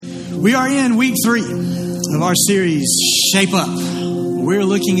We are in week 3 of our series, Shape Up. We're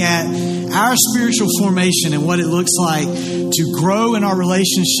looking at our spiritual formation and what it looks like to grow in our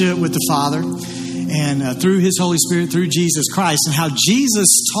relationship with the Father and through His Holy Spirit, through Jesus Christ, and how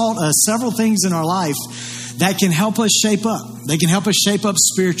Jesus taught us several things in our life that can help us shape up. They can help us shape up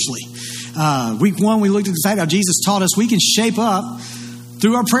spiritually. Week 1, we looked at the fact how Jesus taught us we can shape up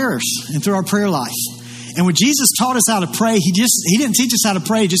through our prayers and through our prayer life. And when Jesus taught us how to pray, He didn't teach us how to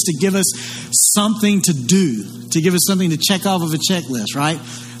pray just to give us something to do, to give us something to check off of a checklist, right?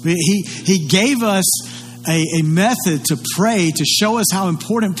 He gave us a method to pray to show us how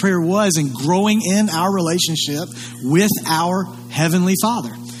important prayer was in growing in our relationship with our Heavenly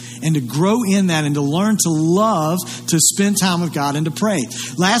Father. And to grow in that and to learn to love to spend time with God and to pray.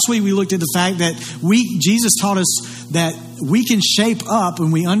 Last week we looked at the fact that Jesus taught us that we can shape up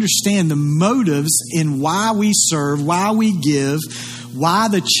when we understand the motives in why we serve, why we give, why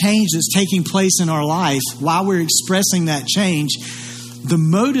the change that's taking place in our life, why we're expressing that change. The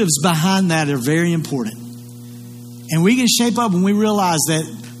motives behind that are very important. And we can shape up when we realize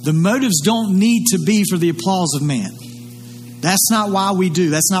that the motives don't need to be for the applause of man. That's not why we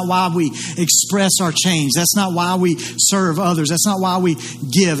do. That's not why we express our change. That's not why we serve others. That's not why we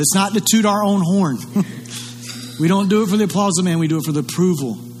give. It's not to toot our own horn. We don't do it for the applause of man. We do it for the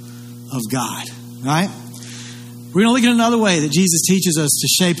approval of God. Right? We're going to look at another way that Jesus teaches us to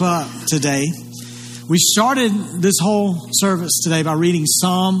shape up today. We started this whole service today by reading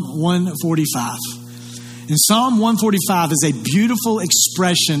Psalm 145. And Psalm 145 is a beautiful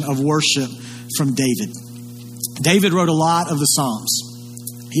expression of worship from David. David wrote a lot of the Psalms.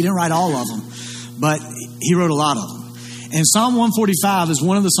 He didn't write all of them, but he wrote a lot of them. And Psalm 145 is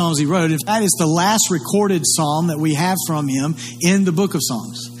one of the Psalms he wrote. In fact, it's the last recorded Psalm that we have from him in the book of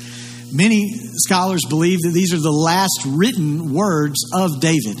Psalms. Many scholars believe that these are the last written words of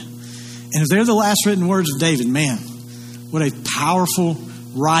David. And if they're the last written words of David, man, what a powerful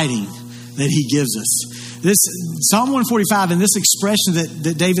writing that he gives us. This Psalm 145 and this expression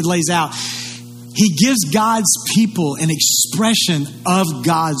that David lays out, he gives God's people an expression of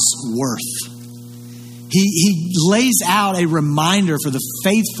God's worth. He lays out a reminder for the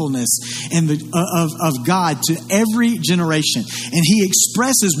faithfulness and of God to every generation. And he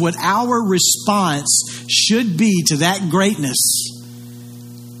expresses what our response should be to that greatness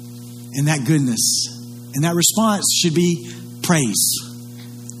and that goodness. And that response should be praise.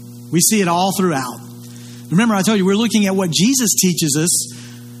 We see it all throughout. Remember, I told you, we're looking at what Jesus teaches us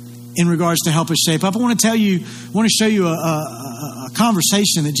in regards to help us shape up. I want to show you a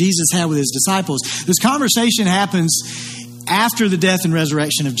conversation that Jesus had with his disciples. This conversation happens after the death and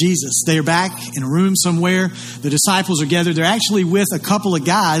resurrection of Jesus. They are back in a room somewhere. The disciples are gathered. They're actually with a couple of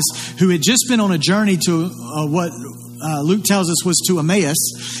guys who had just been on a journey to what Luke tells us was to Emmaus.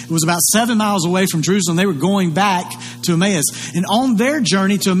 It was about 7 miles away from Jerusalem. They were going back to Emmaus. And on their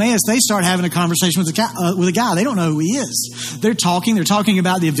journey to Emmaus, they start having a conversation with a guy. They don't know who he is. They're talking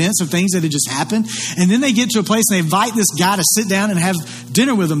about the events of things that had just happened. And then they get to a place and they invite this guy to sit down and have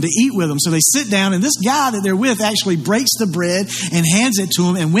dinner with them, to eat with them. So they sit down and this guy that they're with actually breaks the bread and hands it to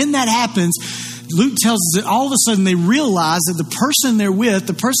them. And when that happens, Luke tells us that all of a sudden they realize that the person they're with,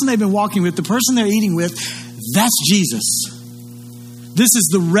 the person they've been walking with, the person they're eating with, that's Jesus. This is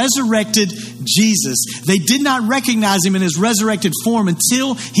the resurrected Jesus. They did not recognize him in his resurrected form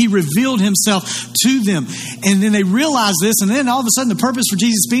until he revealed himself to them. And then they realize this, and then all of a sudden the purpose for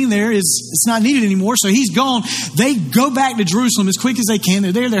Jesus being there is it's not needed anymore, so he's gone. They go back to Jerusalem as quick as they can.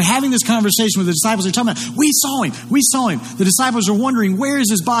 They're there. They're having this conversation with the disciples. They're talking about, we saw him. The disciples are wondering, where is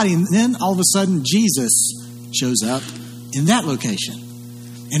his body? And then all of a sudden Jesus shows up in that location.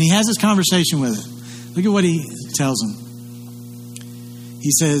 And he has this conversation with it. Look at what he tells them.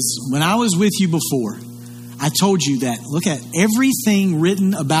 He says, when I was with you before, I told you that, look at everything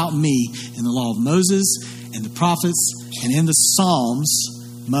written about me in the law of Moses and the prophets and in the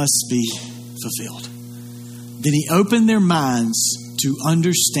Psalms must be fulfilled. Then he opened their minds to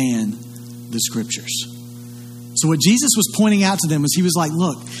understand the scriptures. So what Jesus was pointing out to them was he was like,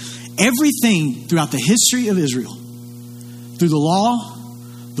 look, everything throughout the history of Israel, through the law,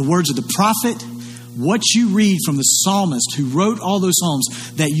 the words of the prophet, what you read from the psalmist who wrote all those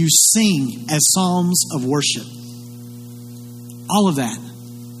psalms that you sing as psalms of worship. All of that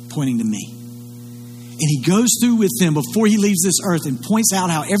pointing to me. And he goes through with them before he leaves this earth and points out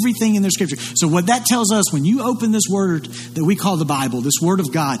how everything in their scripture. So what that tells us, when you open this word that we call the Bible, this word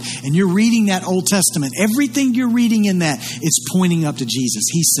of God, and you're reading that Old Testament, everything you're reading in that, it's pointing up to Jesus.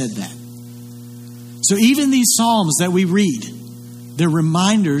 He said that. So even these psalms that we read, they're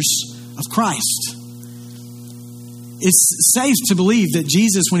reminders of Christ. it's safe to believe that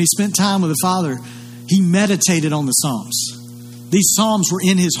Jesus, when he spent time with the Father, he meditated on the Psalms. These Psalms were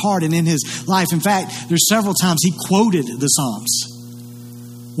in his heart and in his life. In fact, there's several times he quoted the Psalms.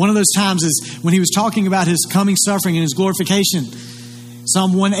 One of those times is when he was talking about his coming suffering and his glorification.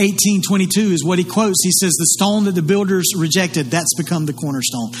 Psalm 118:22 is what he quotes. He says, the stone that the builders rejected, that's become the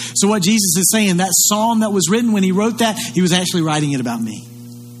cornerstone. So what Jesus is saying, that psalm that was written, when he wrote that, he was actually writing it about me.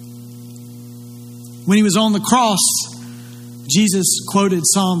 When he was on the cross, Jesus quoted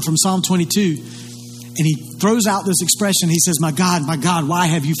Psalm 22, and he throws out this expression. He says, my God, why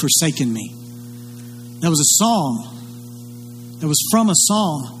have you forsaken me? That was a psalm. That was from a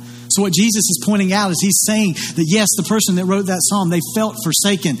psalm. So what Jesus is pointing out is he's saying that, yes, the person that wrote that psalm, they felt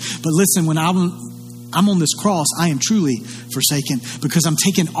forsaken. But listen, when I'm on this cross, I am truly forsaken because I'm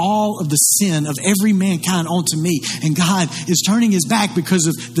taking all of the sin of every mankind onto me. And God is turning his back because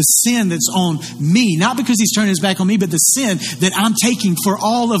of the sin that's on me. Not because he's turning his back on me, but the sin that I'm taking for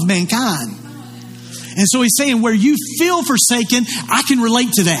all of mankind. And so he's saying, where you feel forsaken, I can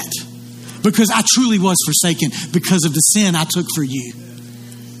relate to that because I truly was forsaken because of the sin I took for you.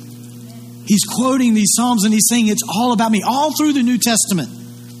 He's quoting these Psalms and he's saying it's all about me. All through the New Testament,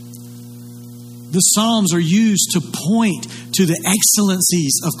 the Psalms are used to point to the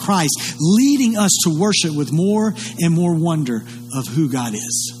excellencies of Christ, leading us to worship with more and more wonder of who God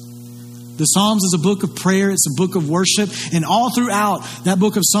is. The Psalms is a book of prayer. It's a book of worship. And all throughout that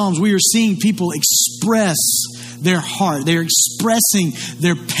book of Psalms, we are seeing people express their heart. They're expressing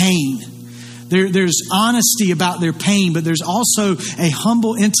their pain. There's honesty about their pain, but there's also a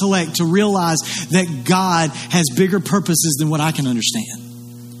humble intellect to realize that God has bigger purposes than what I can understand.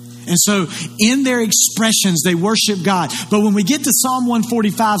 And so in their expressions, they worship God. But when we get to Psalm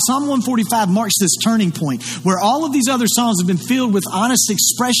 145, Psalm 145 marks this turning point where all of these other Psalms have been filled with honest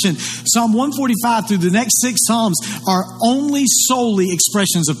expression. Psalm 145 through the next 6 Psalms are only solely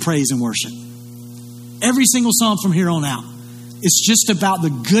expressions of praise and worship. Every single Psalm from here on out. It's just about the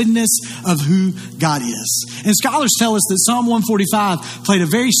goodness of who God is. And scholars tell us that Psalm 145 played a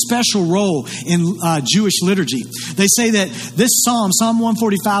very special role in Jewish liturgy. They say that this Psalm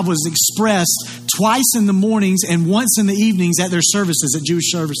 145, was expressed twice in the mornings and once in the evenings at their services, at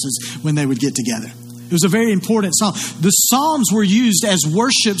Jewish services when they would get together. It was a very important psalm. The Psalms were used as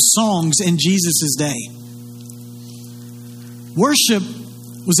worship songs in Jesus' day. Worship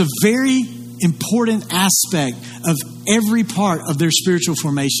was a very important aspect of every part of their spiritual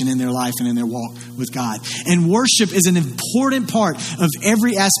formation in their life and in their walk with God. And worship is an important part of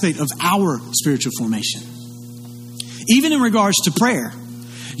every aspect of our spiritual formation. Even in regards to prayer,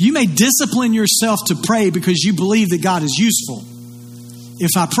 you may discipline yourself to pray because you believe that God is useful.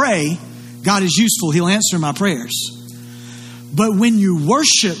 If I pray, God is useful. He'll answer my prayers. But when you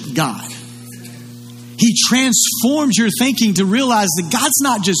worship God, He transforms your thinking to realize that God's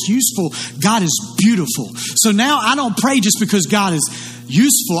not just useful, God is beautiful. So now I don't pray just because God is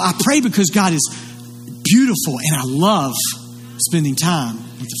useful. I pray because God is beautiful, and I love spending time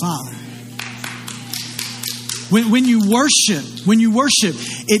with the Father. When you worship,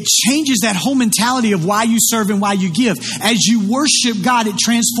 it changes that whole mentality of why you serve and why you give. As you worship God, it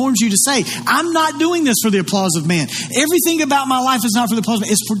transforms you to say, I'm not doing this for the applause of man. Everything about my life is not for the applause of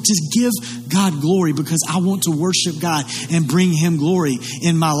man. It's to give God glory because I want to worship God and bring Him glory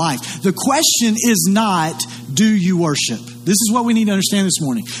in my life. The question is not, do you worship? This is what we need to understand this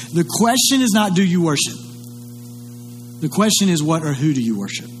morning. The question is not, do you worship? The question is, what or who do you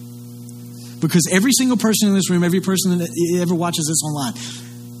worship? Because every single person in this room, every person that ever watches this online,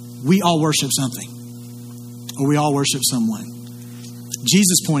 we all worship something. Or we all worship someone.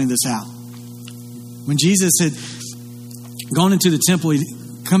 Jesus pointed this out. When Jesus had gone into the temple, he'd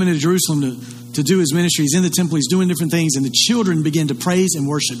come into Jerusalem to do his ministry. He's in the temple, he's doing different things, and the children begin to praise and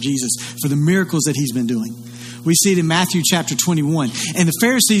worship Jesus for the miracles that he's been doing. We see it in Matthew chapter 21. And the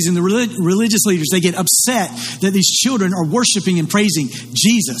Pharisees and the religious leaders, they get upset that these children are worshiping and praising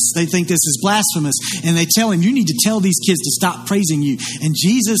Jesus. They think this is blasphemous. And they tell him, you need to tell these kids to stop praising you. And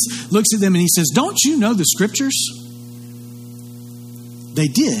Jesus looks at them and he says, don't you know the scriptures? They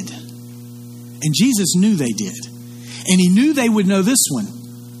did. And Jesus knew they did. And he knew they would know this one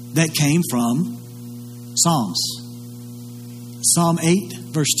that came from Psalms. Psalm 8,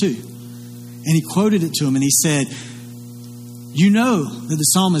 verse 2. And he quoted it to him and he said, you know that the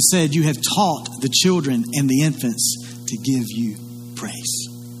psalmist said, you have taught the children and the infants to give you praise.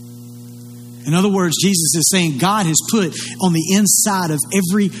 In other words, Jesus is saying God has put on the inside of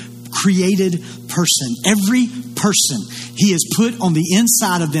every created person, He has put on the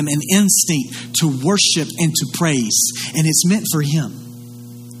inside of them an instinct to worship and to praise. And it's meant for Him.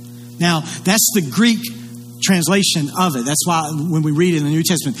 Now, that's the Greek translation of it. That's why when we read it in the New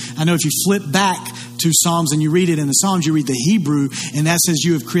Testament, I know if you flip back to Psalms and you read it in the Psalms, you read the Hebrew, and that says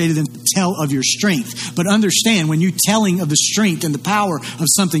you have created them to tell of your strength. But understand, when you're telling of the strength and the power of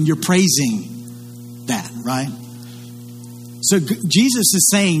something, you're praising that, right? So Jesus is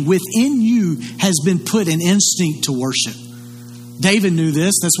saying, within you has been put an instinct to worship. David knew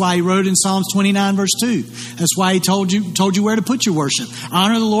this. That's why he wrote in Psalms 29, verse 2. That's why he told you where to put your worship.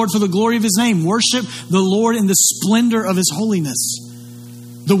 Honor the Lord for the glory of his name. Worship the Lord in the splendor of his holiness.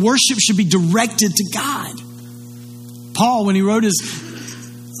 The worship should be directed to God. Paul, when he wrote his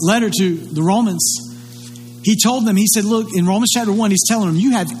letter to the Romans, he told them, he said, look, in Romans chapter 1, he's telling them,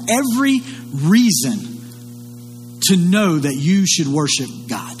 you have every reason to know that you should worship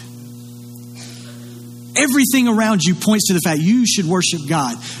God. Everything around you points to the fact you should worship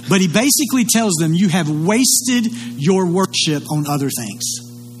God. But he basically tells them you have wasted your worship on other things.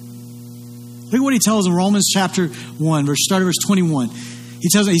 Look at what he tells in Romans chapter 1, start at verse 21. He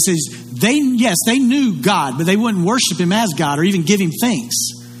says, they knew God, but they wouldn't worship him as God or even give him thanks.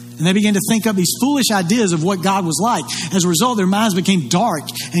 And they began to think up these foolish ideas of what God was like. As a result, their minds became dark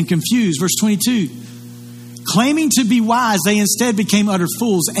and confused. Verse 22. Claiming to be wise, they instead became utter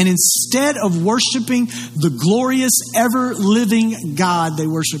fools. And instead of worshiping the glorious, ever-living God, they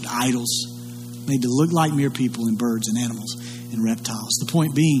worshiped idols made to look like mere people and birds and animals and reptiles. The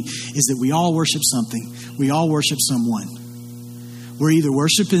point being is that we all worship something. We all worship someone. We're either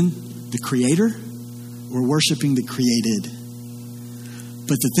worshiping the Creator or worshiping the created.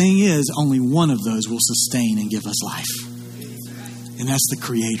 But the thing is, only one of those will sustain and give us life. And that's the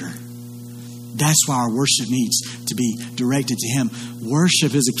Creator. That's why our worship needs to be directed to him.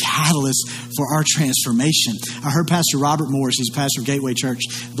 Worship is a catalyst for our transformation. I heard Pastor Robert Morris, he's a pastor of Gateway Church,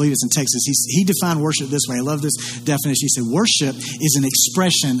 I believe it's in Texas. He defined worship this way. I love this definition. He said, worship is an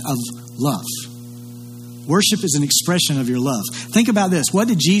expression of love. Worship is an expression of your love. Think about this. What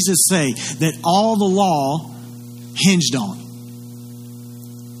did Jesus say that all the law hinged on?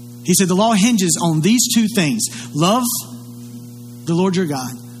 He said the law hinges on these two things. Love the Lord your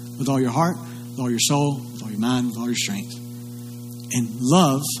God with all your heart, with all your soul, with all your mind, with all your strength. And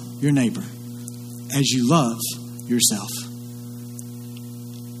love your neighbor as you love yourself.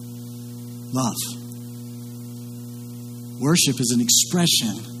 Love. Worship is an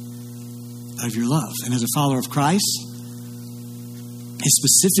expression of your love. And as a follower of Christ, it's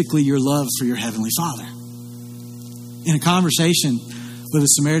specifically your love for your Heavenly Father. In a conversation with a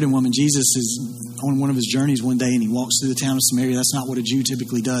Samaritan woman, Jesus is on one of his journeys one day and he walks through the town of Samaria. That's not what a Jew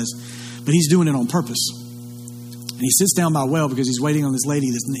typically does. But he's doing it on purpose. And he sits down by a well because he's waiting on this lady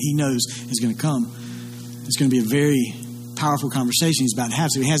that he knows is going to come. It's going to be a very powerful conversation he's about to have.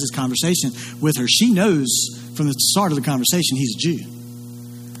 So he has this conversation with her. She knows from the start of the conversation he's a Jew.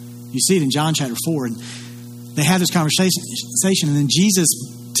 You see it in John chapter 4. And they have this conversation and then Jesus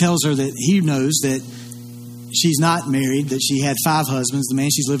tells her that he knows that she's not married, that she had 5 husbands. The man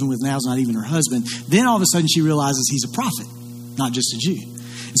she's living with now is not even her husband. Then all of a sudden she realizes he's a prophet, not just a Jew.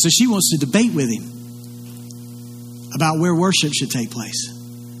 And so she wants to debate with him about where worship should take place.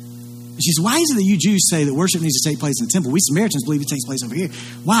 And she says, why is it that you Jews say that worship needs to take place in the temple? We Samaritans believe it takes place over here.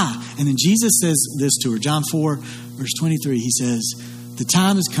 Why? And then Jesus says this to her. John 4, verse 23, he says, the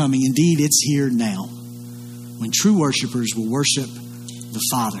time is coming, indeed it's here now, when true worshipers will worship the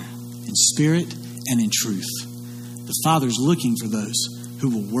Father in spirit and in truth. The Father's looking for those who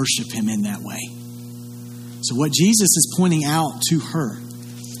will worship him in that way. So what Jesus is pointing out to her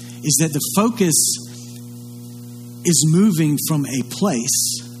is that the focus is moving from a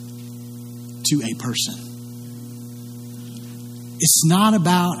place to a person. It's not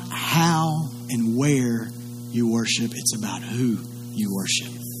about how and where you worship. It's about who you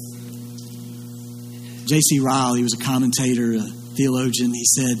worship. J.C. Ryle, he was a commentator, a theologian. He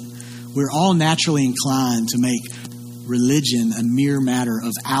said, we're all naturally inclined to make religion a mere matter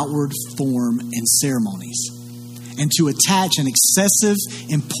of outward form and ceremonies, and to attach an excessive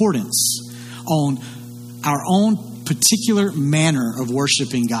importance on our own particular manner of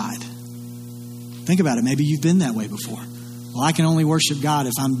worshiping God. Think about it. Maybe you've been that way before. Well, I can only worship God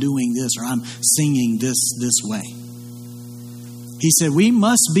if I'm doing this or I'm singing this way. He said, we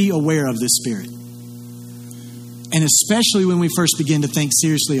must be aware of this spirit. And especially when we first begin to think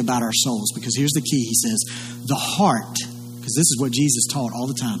seriously about our souls. Because here's the key. He says, the heart, because this is what Jesus taught all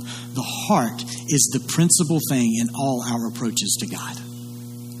the time, the heart is the principal thing in all our approaches to God.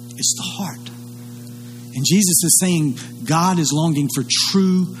 It's the heart. And Jesus is saying God is longing for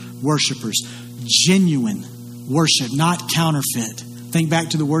true worshipers, genuine worship, not counterfeit. Think back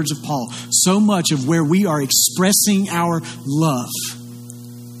to the words of Paul. So much of where we are expressing our love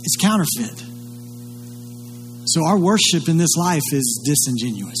is counterfeit. So our worship in this life is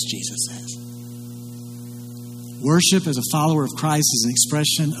disingenuous, Jesus says. Worship as a follower of Christ is an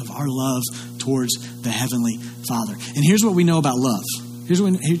expression of our love towards the Heavenly Father. And here's what we know about love.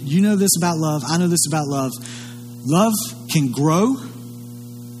 You know this about love. I know this about love. Love can grow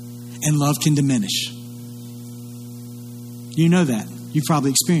and love can diminish. You know that. You've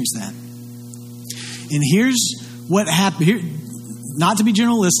probably experienced that. And here's what happened. Here, not to be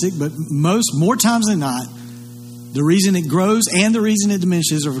generalistic, but more times than not, the reason it grows and the reason it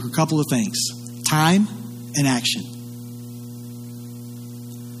diminishes are a couple of things. Time and action.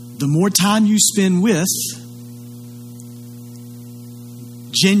 The more time you spend with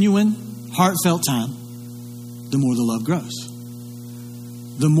genuine, heartfelt time, the more the love grows.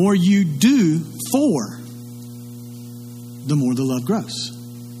 The more you do for, the more the love grows.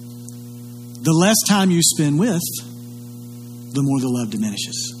 The less time you spend with, the more the love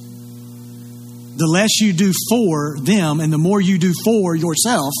diminishes. The less you do for them and the more you do for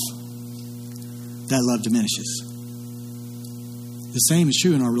yourself, that love diminishes. The same is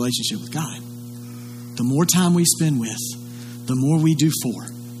true in our relationship with God. The more time we spend with, the more we do for,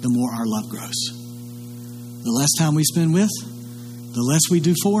 the more our love grows. The less time we spend with, the less we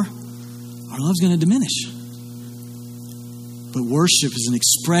do for, our love's going to diminish. But worship is an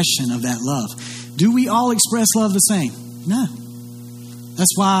expression of that love. Do we all express love the same? No.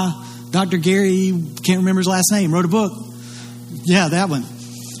 That's why Dr. Gary, can't remember his last name, wrote a book. Yeah, that one.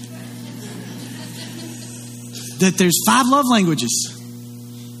 That there's 5 love languages.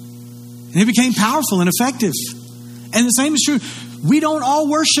 And it became powerful and effective. And the same is true. We don't all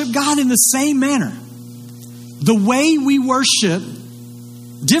worship God in the same manner. The way we worship,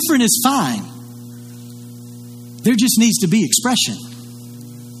 different is fine. There just needs to be expression.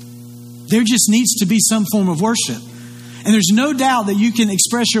 There just needs to be some form of worship. And there's no doubt that you can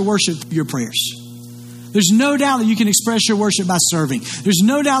express your worship through your prayers. There's no doubt that you can express your worship by serving. There's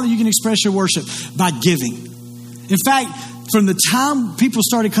no doubt that you can express your worship by giving. In fact, from the time people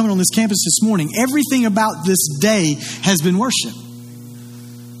started coming on this campus this morning, everything about this day has been worship.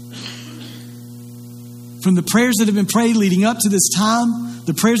 From the prayers that have been prayed leading up to this time,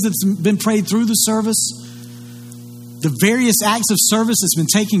 the prayers that have been prayed through the service, the various acts of service that's been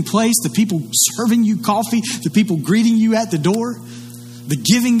taking place, the people serving you coffee, the people greeting you at the door, the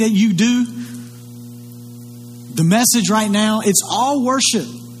giving that you do, the message right now, it's all worship.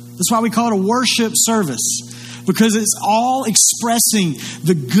 That's why we call it a worship service. Because it's all expressing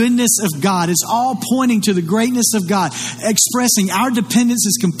the goodness of God. It's all pointing to the greatness of God. Expressing our dependence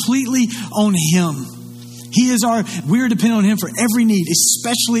is completely on Him. We are dependent on Him for every need,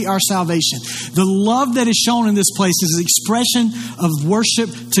 especially our salvation. The love that is shown in this place is an expression of worship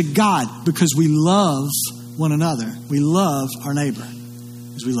to God because we love one another. We love our neighbor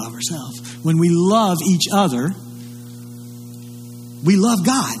as we love ourselves. When we love each other, we love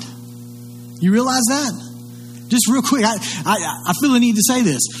God. You realize that? Just real quick, I feel the need to say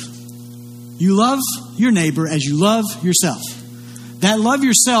this. You love your neighbor as you love yourself. That love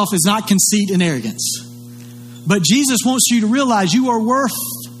yourself is not conceit and arrogance. But Jesus wants you to realize you are worth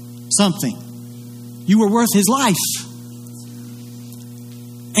something. You are worth His life.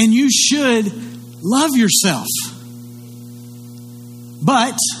 And you should love yourself.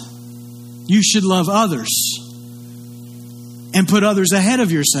 But you should love others and put others ahead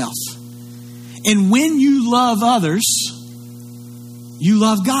of yourself. And when you love others, you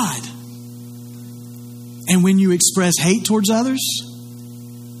love God. And when you express hate towards others,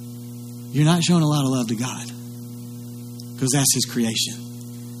 you're not showing a lot of love to God. Because that's His creation.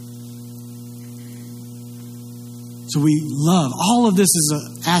 So we love. All of this is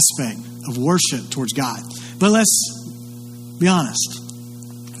an aspect of worship towards God. But let's be honest.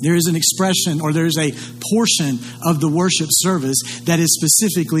 There is an expression or there is a portion of the worship service that is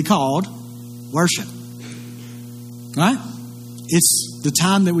specifically called worship. Right? It's the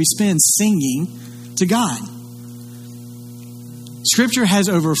time that we spend singing to God. Scripture has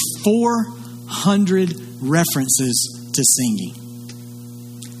over 400 references to singing.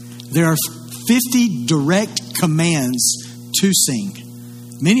 There are 50 direct commands to sing.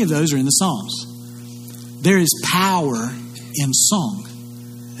 Many of those are in the Psalms. There is power in song.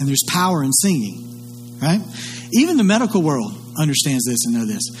 And there's power in singing. Right? Even the medical world understands this and know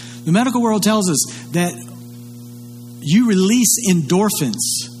this. The medical world tells us that you release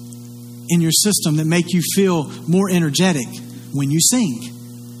endorphins in your system that make you feel more energetic when you sing.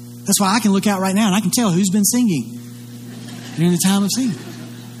 That's why I can look out right now and I can tell who's been singing during the time of singing.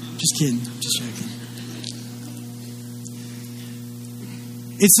 Just kidding. Just joking.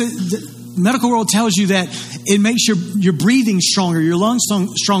 The medical world tells you that it makes your breathing stronger, your lungs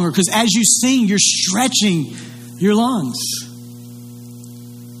stronger, because as you sing, you're stretching your lungs.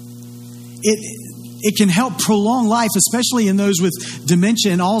 It can help prolong life, especially in those with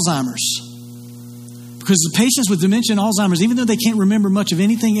dementia and Alzheimer's. Because the patients with dementia and Alzheimer's, even though they can't remember much of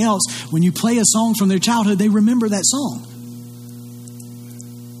anything else, when you play a song from their childhood, they remember that song.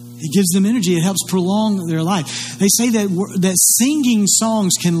 It gives them energy. It helps prolong their life. They say that singing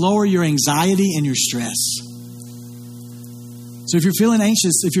songs can lower your anxiety and your stress. So if you're feeling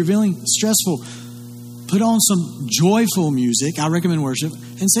anxious, if you're feeling stressful, put on some joyful music. I recommend worship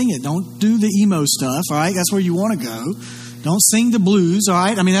and sing it. Don't do the emo stuff, all right? That's where you want to go. Don't sing the blues, all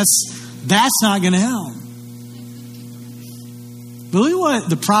right? I mean, that's not going to help. But look at what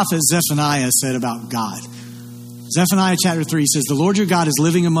the prophet Zephaniah said about God. Zephaniah chapter 3 says, "The Lord your God is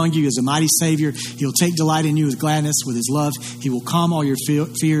living among you as a mighty Savior. He will take delight in you with gladness, with his love. He will calm all your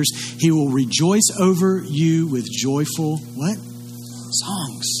fears. He will rejoice over you with joyful," what?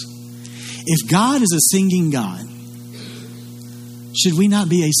 Songs. If God is a singing God, should we not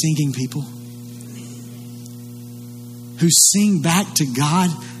be a singing people who sing back to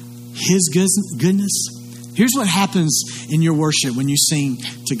God his goodness? Here's what happens in your worship when you sing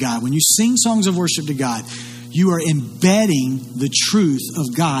to God. When you sing songs of worship to God, you are embedding the truth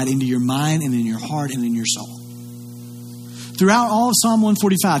of God into your mind and in your heart and in your soul. Throughout all of Psalm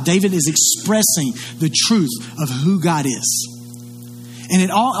 145, David is expressing the truth of who God is. And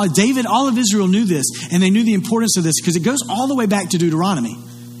David, all of Israel knew this, and they knew the importance of this because it goes all the way back to Deuteronomy.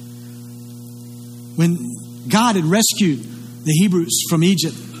 When God had rescued the Hebrews from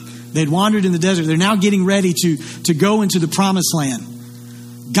Egypt, they'd wandered in the desert. They're now getting ready to go into the promised land.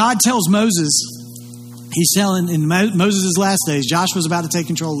 God tells Moses, he's telling in Moses' last days, Joshua's about to take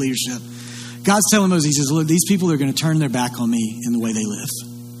control of leadership. God's telling Moses, he says, look, these people are going to turn their back on me in the way they live.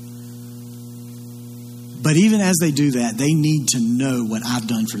 But even as they do that, they need to know what I've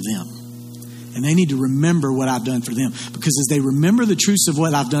done for them. And they need to remember what I've done for them. Because as they remember the truths of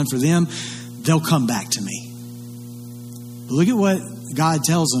what I've done for them, they'll come back to me. But look at what God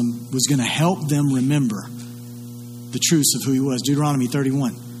tells them was going to help them remember the truths of who he was. Deuteronomy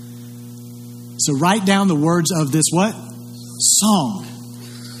 31. So write down the words of this what? Song.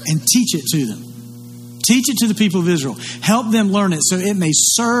 And teach it to them. Teach it to the people of Israel. Help them learn it so it may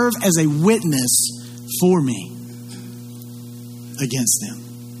serve as a witness for me against them.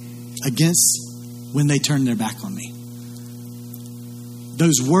 Against when they turn their back on me.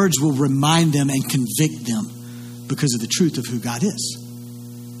 Those words will remind them and convict them because of the truth of who God is.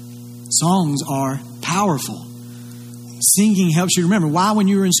 Songs are powerful. Singing helps you remember. Why, when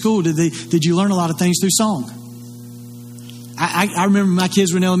you were in school, did you learn a lot of things through song? I remember my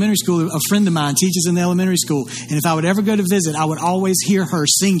kids were in elementary school. A friend of mine teaches in the elementary school. And if I would ever go to visit, I would always hear her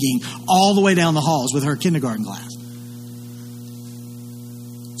singing all the way down the halls with her kindergarten class.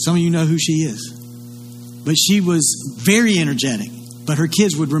 Some of you know who she is. But she was very energetic. But her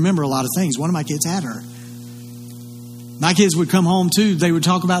kids would remember a lot of things. One of my kids had her. My kids would come home too. They would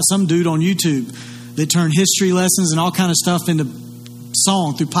talk about some dude on YouTube that turned history lessons and all kind of stuff into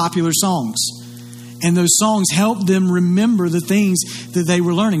song through popular songs. And those songs help them remember the things that they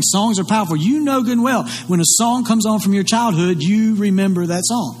were learning. Songs are powerful. You know good and well, when a song comes on from your childhood, you remember that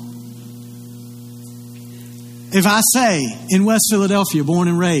song. If I say, in West Philadelphia, born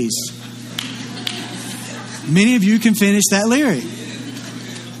and raised, many of you can finish that lyric.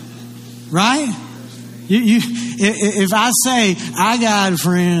 Right? If I say, I got a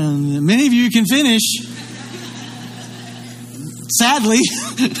friend, many of you can finish, sadly,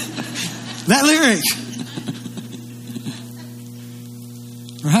 that lyric.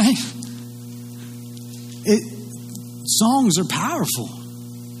 Right? Songs are powerful.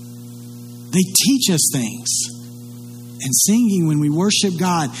 They teach us things. And singing, when we worship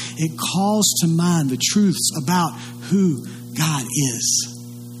God, it calls to mind the truths about who God is.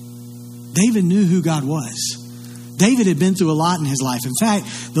 David knew who God was. David had been through a lot in his life. In fact,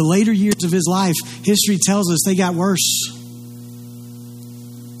 the later years of his life, history tells us they got worse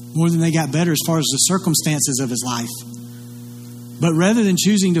more than they got better as far as the circumstances of his life. But rather than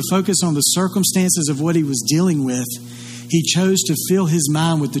choosing to focus on the circumstances of what he was dealing with, he chose to fill his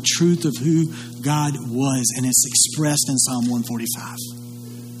mind with the truth of who God was. And it's expressed in Psalm 145.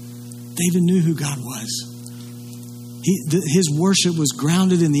 David knew who God was. His worship was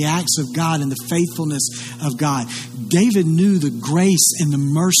grounded in the acts of God and the faithfulness of God. David knew the grace and the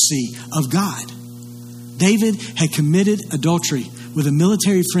mercy of God. David had committed adultery with a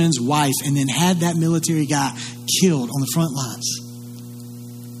military friend's wife and then had that military guy killed on the front lines.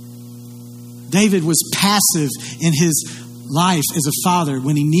 David was passive in his life as a father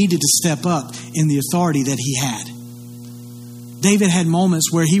when he needed to step up in the authority that he had. David had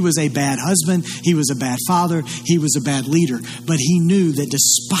moments where he was a bad husband, he was a bad father, he was a bad leader. But he knew that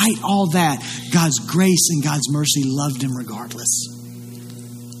despite all that, God's grace and God's mercy loved him regardless.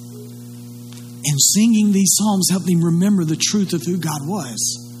 And singing these psalms helped him remember the truth of who God was.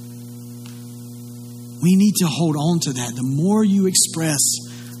 We need to hold on to that. The more you express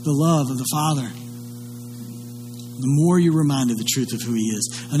the love of the Father, the more you're reminded the truth of who He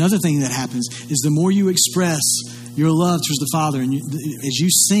is. Another thing that happens is the more you express your love towards the Father, and as you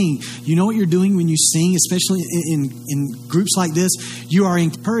sing, you know what you're doing when you sing, especially in groups like this? You are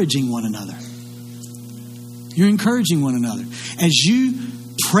encouraging one another. You're encouraging one another. As you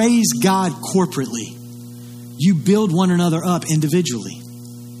praise God corporately, you build one another up individually.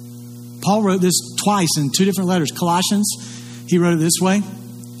 Paul wrote this twice in 2 different letters. Colossians, he wrote it this way.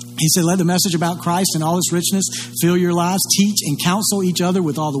 He said, let the message about Christ and all His richness fill your lives. Teach and counsel each other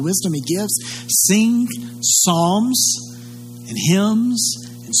with all the wisdom He gives. Sing psalms and hymns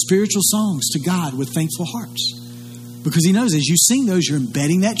and spiritual songs to God with thankful hearts. Because He knows as you sing those, you're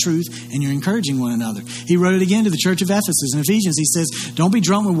embedding that truth and you're encouraging one another. He wrote it again to the church of Ephesus in Ephesians. He says, don't be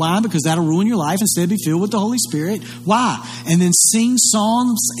drunk with wine because that'll ruin your life. Instead, be filled with the Holy Spirit. Why? And then sing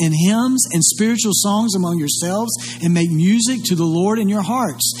psalms and hymns and spiritual songs among yourselves and make music to the Lord in your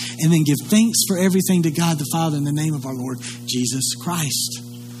hearts. And then give thanks for everything to God the Father in the name of our Lord Jesus Christ.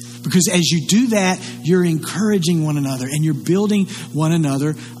 Because as you do that, you're encouraging one another and you're building one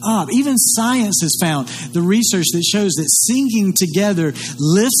another up. Even science has found the research that shows that singing together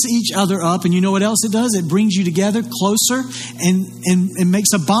lifts each other up. And you know what else it does? It brings you together closer and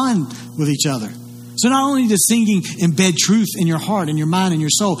makes a bond with each other. So not only does singing embed truth in your heart and your mind and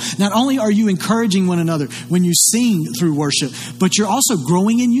your soul, not only are you encouraging one another when you sing through worship, but you're also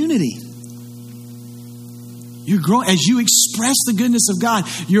growing in unity. You're growing as you express the goodness of God.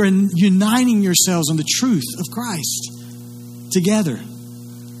 You're uniting yourselves on the truth of Christ together.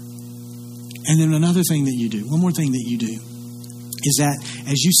 And then another thing that you do, one more thing that you do, is that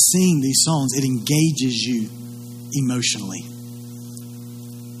as you sing these songs, it engages you emotionally,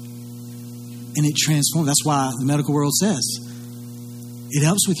 and it transforms. That's why the medical world says it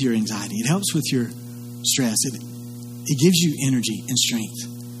helps with your anxiety. It helps with your stress. It gives you energy and strength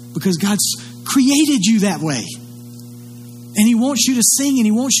because God's created you that way. And He wants you to sing and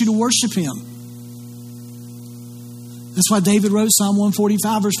He wants you to worship Him. That's why David wrote Psalm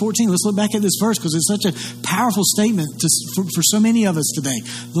 145, verse 14. Let's look back at this verse because it's such a powerful statement for so many of us today.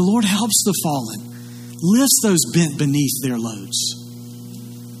 The Lord helps the fallen, lifts those bent beneath their loads.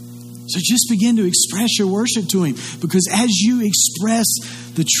 So just begin to express your worship to Him, because as you express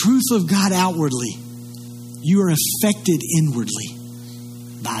the truth of God outwardly, you are affected inwardly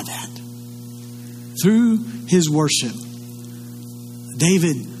by that. Through his worship,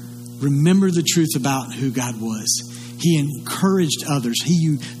 David remembered the truth about who God was. He encouraged others.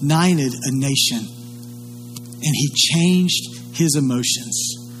 He united a nation. And he changed his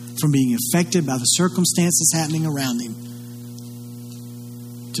emotions from being affected by the circumstances happening around him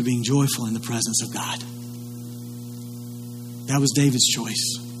to being joyful in the presence of God. That was David's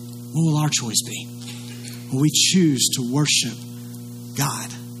choice. What will our choice be? Will we choose to worship God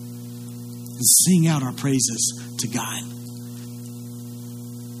and sing out our praises to God?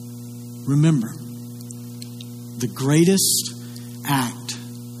 Remember, the greatest act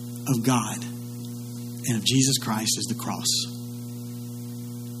of God and of Jesus Christ is the cross.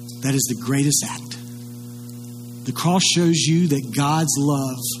 That is the greatest act. The cross shows you that God's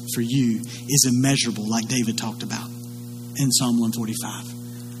love for you is immeasurable, like David talked about in Psalm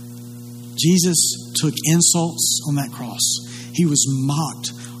 145. Jesus took insults on that cross. He was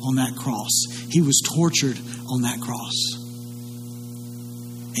mocked on that cross. He was tortured on that cross.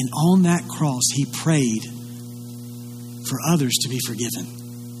 And on that cross, he prayed for others to be forgiven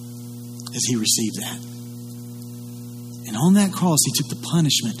as he received that. And on that cross, he took the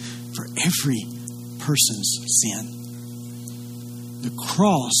punishment for every person's sin. The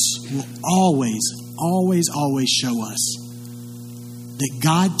cross will always, always, always show us that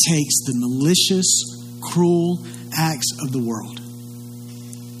God takes the malicious, cruel acts of the world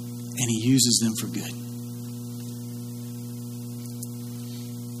and he uses them for good.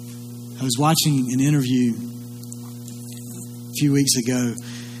 I was watching an interview a few weeks ago.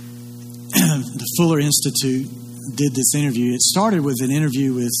 The Fuller Institute did this interview. It started with an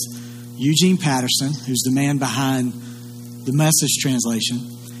interview with Eugene Patterson, who's the man behind the Message translation,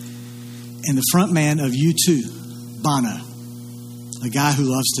 and the front man of U2, Bono, a guy who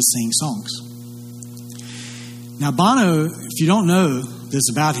loves to sing songs. Now, Bono, if you don't know this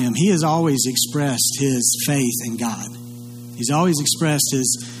about him, he has always expressed his faith in God. He's always expressed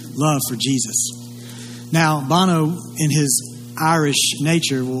his love for Jesus. Now, Bono, in his Irish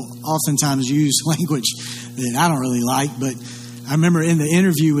nature will oftentimes use language that I don't really like, but I remember in the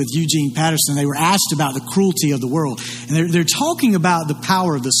interview with Eugene Patterson, they were asked about the cruelty of the world. And they're talking about the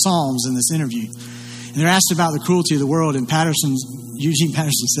power of the Psalms in this interview. And they're asked about the cruelty of the world, and Eugene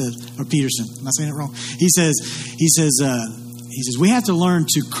Patterson said, or Peterson, am I saying it wrong? He says, we have to learn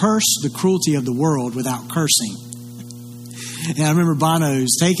to curse the cruelty of the world without cursing. And I remember Bono,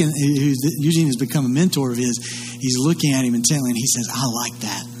 Eugene has become a mentor of his, he's looking at him intently and he says, I like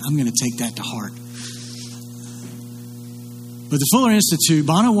that. I'm going to take that to heart. But the Fuller Institute,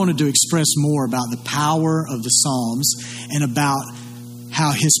 Bono wanted to express more about the power of the Psalms and about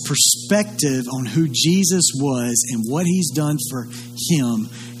how his perspective on who Jesus was and what he's done for him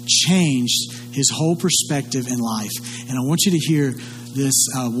changed his whole perspective in life. And I want you to hear this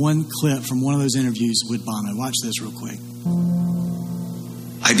one clip from one of those interviews with Bono. Watch this real quick.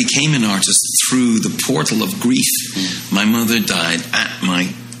 I became an artist through the portal of grief. My mother died at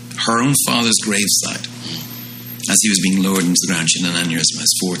her own father's graveside. As he was being lowered into the ground, she had an aneurysm. I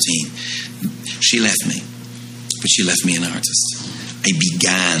was 14. She left me, but she left me an artist. I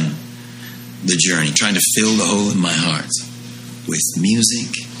began the journey trying to fill the hole in my heart with music,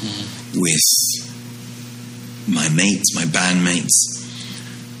 with my mates, my bandmates.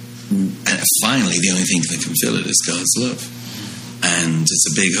 And finally, the only thing that can fill it is God's love. And it's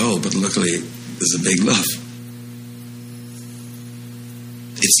a big hole, but luckily there's a big love.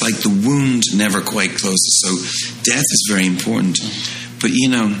 It's like the wound never quite closes. So death is very important. But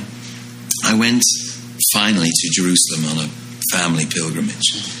I went finally to Jerusalem on a family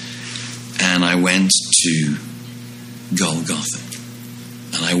pilgrimage. And I went to Golgotha.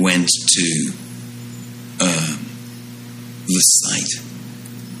 And I went to the site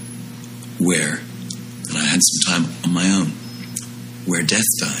where, and I had some time on my own, where death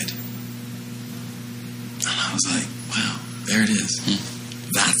died. And I was like, wow, there it is.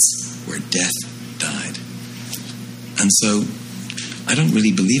 That's where death died. And so I don't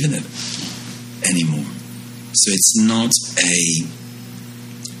really believe in it anymore. So it's not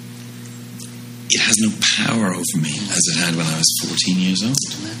it has no power over me as it had when I was 14 years old.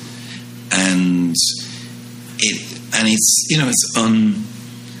 And it's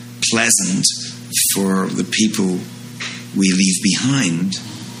unpleasant for the people we leave behind,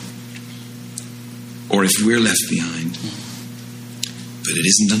 or if we're left behind. But it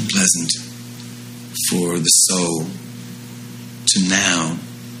isn't unpleasant for the soul to now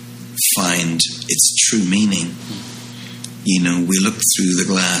find its true meaning. We look through the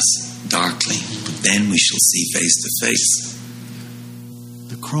glass darkly, but then we shall see face to face.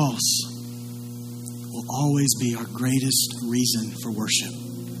 The cross will always be our greatest reason for worship.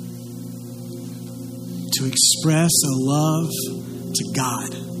 To express a love to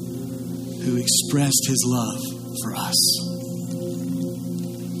God who expressed his love for us.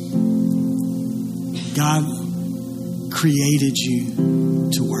 God created you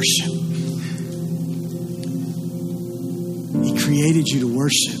to worship. He created you to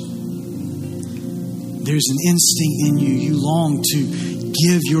worship. There's an instinct in you. You long to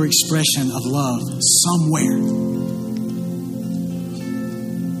give your expression of love somewhere.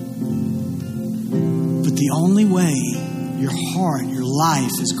 But the only way your heart, your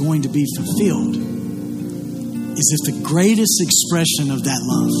life is going to be fulfilled is if the greatest expression of that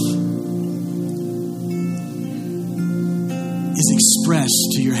love is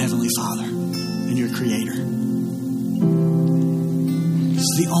expressed to your Heavenly Father and your Creator.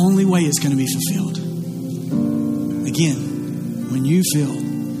 It's the only way it's going to be fulfilled. Again, when you feel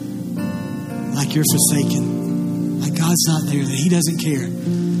like you're forsaken, like God's not there, that He doesn't care,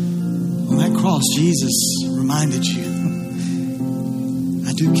 on that cross, Jesus reminded you,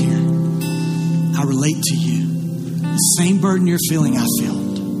 I do care. I relate to you. The same burden you're feeling, I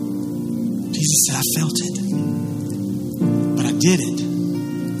felt. Jesus said, I felt it. But I did it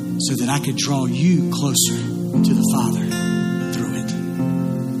so that I could draw you closer to the Father through it.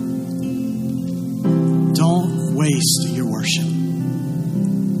 Don't waste your worship.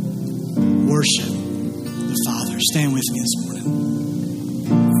 Worship the Father. Stand with me this morning.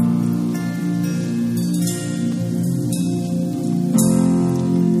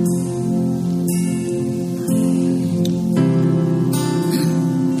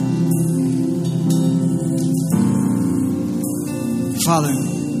 Father,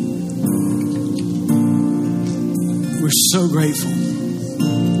 we're so grateful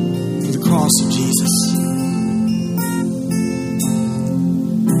for the cross of Jesus.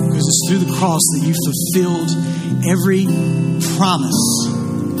 Because it's through the cross that you fulfilled every promise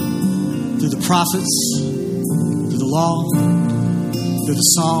through the prophets, through the law, through the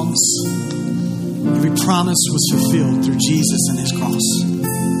Psalms. Every promise was fulfilled through Jesus and his cross.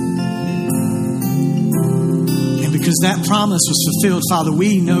 And because that promise was fulfilled, Father,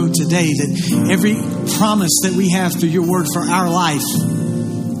 we know today that every promise that we have through your word for our life,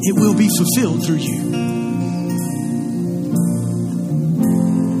 it will be fulfilled through you.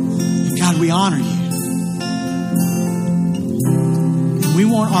 And God, we honor you. And we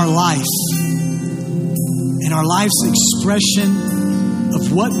want our life and our life's expression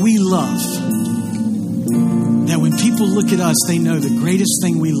of what we love, that when people look at us, they know the greatest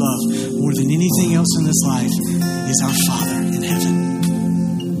thing we love more than anything else in this life is our Father in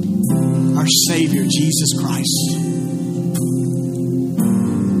heaven, our Savior, Jesus Christ,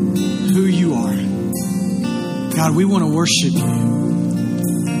 who you are. God, we want to worship you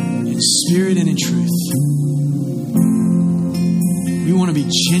in spirit and in truth. We want to be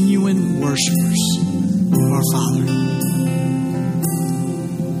genuine worshipers of our Father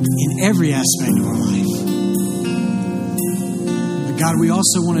in every aspect of our life. But God, we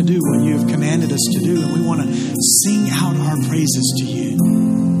also want to do what you have commanded us to do, and we want to sing out our praises to you.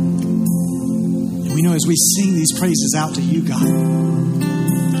 And we know as we sing these praises out to you, God,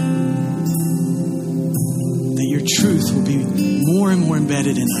 that your truth will be more and more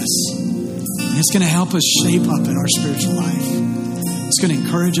embedded in us. And it's going to help us shape up in our spiritual life. It's going to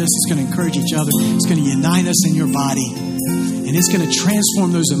encourage us. It's going to encourage each other. It's going to unite us in your body. And it's going to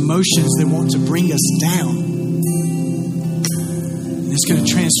transform those emotions that want to bring us down. And it's going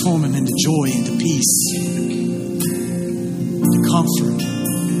to transform them into joy, into peace, into comfort,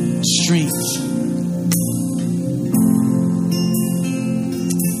 strength.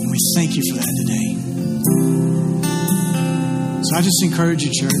 And we thank you for that today. So I just encourage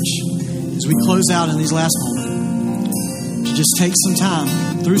you, church, as we close out in these last moments, to just take some time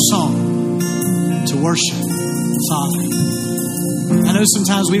through song to worship the Father. I know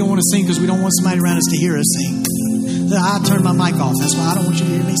sometimes we don't want to sing because we don't want somebody around us to hear us sing. I turned my mic off. That's why I don't want you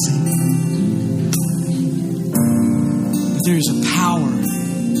to hear me sing. But there's a power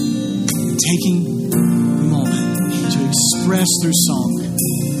in taking the moment to express through song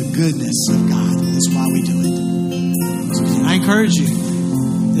the goodness of God. That's why we do it. So I encourage you,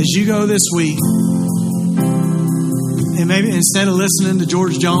 as you go this week, and maybe instead of listening to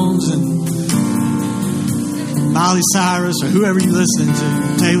George Jones and Miley Cyrus or whoever you're listening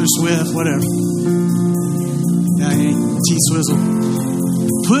to, Taylor Swift, whatever, T-Swizzle,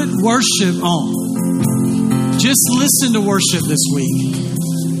 put worship on. Just listen to worship this week.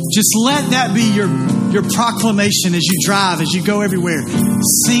 Just let that be your proclamation as you drive, as you go everywhere.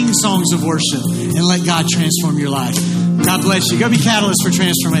 Sing songs of worship and let God transform your life. God bless you. Go be catalyst for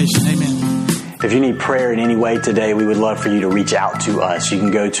transformation. Amen. If you need prayer in any way today, we would love for you to reach out to us. You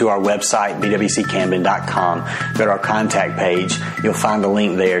can go to our website, bwccamden.com. Go to our contact page. You'll find the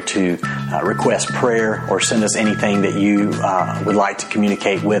link there to request prayer or send us anything that you would like to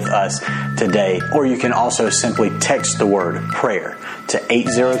communicate with us today. Or you can also simply text the word prayer to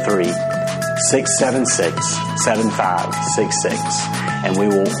 803-676-7566. And we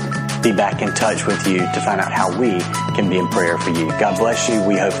will be back in touch with you to find out how we can be in prayer for you. God bless you.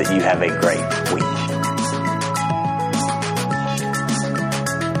 We hope that you have a great week.